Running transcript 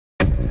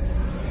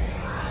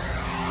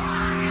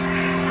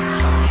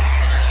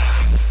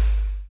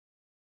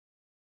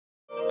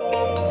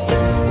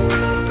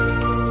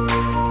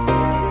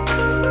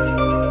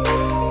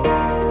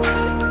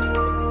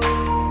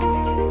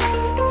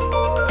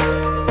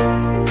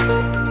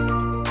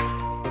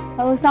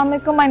Assalamu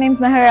alaikum. My name is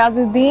Mehar Ayyaz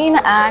Uddin,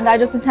 and I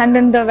just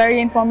attended the very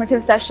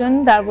informative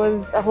session that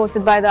was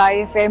hosted by the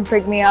IFA and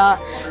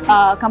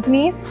PRGMEA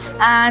companies,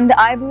 and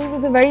I believe it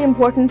was a very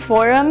important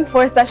forum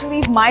for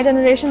especially my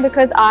generation,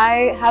 because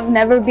I have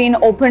never been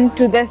open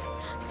to this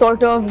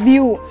sort of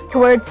view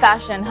towards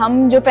fashion.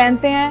 हम जो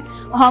पहनते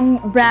हैं हम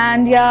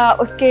brand या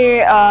उसके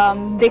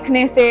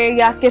देखने से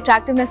या उसके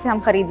अट्रैक्टिवनेस से हम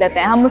खरीद लेते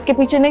हैं. हम उसके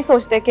पीछे नहीं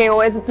सोचते कि oh,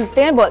 is it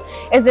sustainable,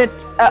 is it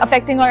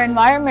affecting our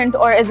environment,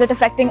 or is it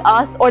affecting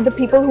us or the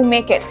people who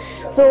make it.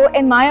 So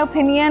in my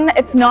opinion,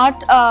 it's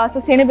not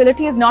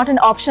sustainability is not an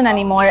option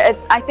anymore.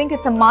 I think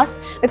it's a must,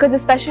 because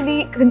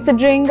especially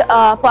considering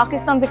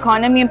Pakistan's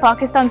economy and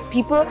Pakistan's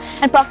people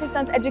and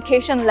Pakistan's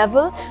education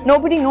level,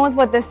 nobody knows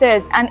what this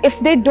is, and if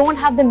they don't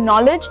have the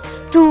knowledge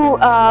to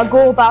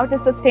go about the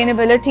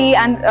sustainability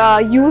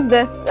and use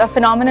this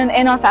phenomenon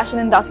in our fashion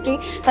industry,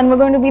 then we're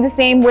going to be the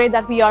same way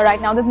that we are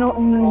right now. There's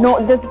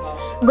there's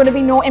going to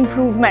be no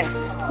improvement.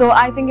 So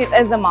I think it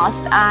is a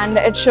must, and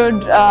it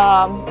should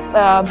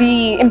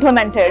be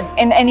implemented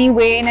in any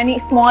way, in any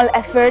small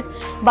effort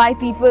by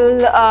people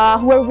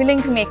who are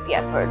willing to make the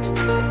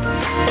effort.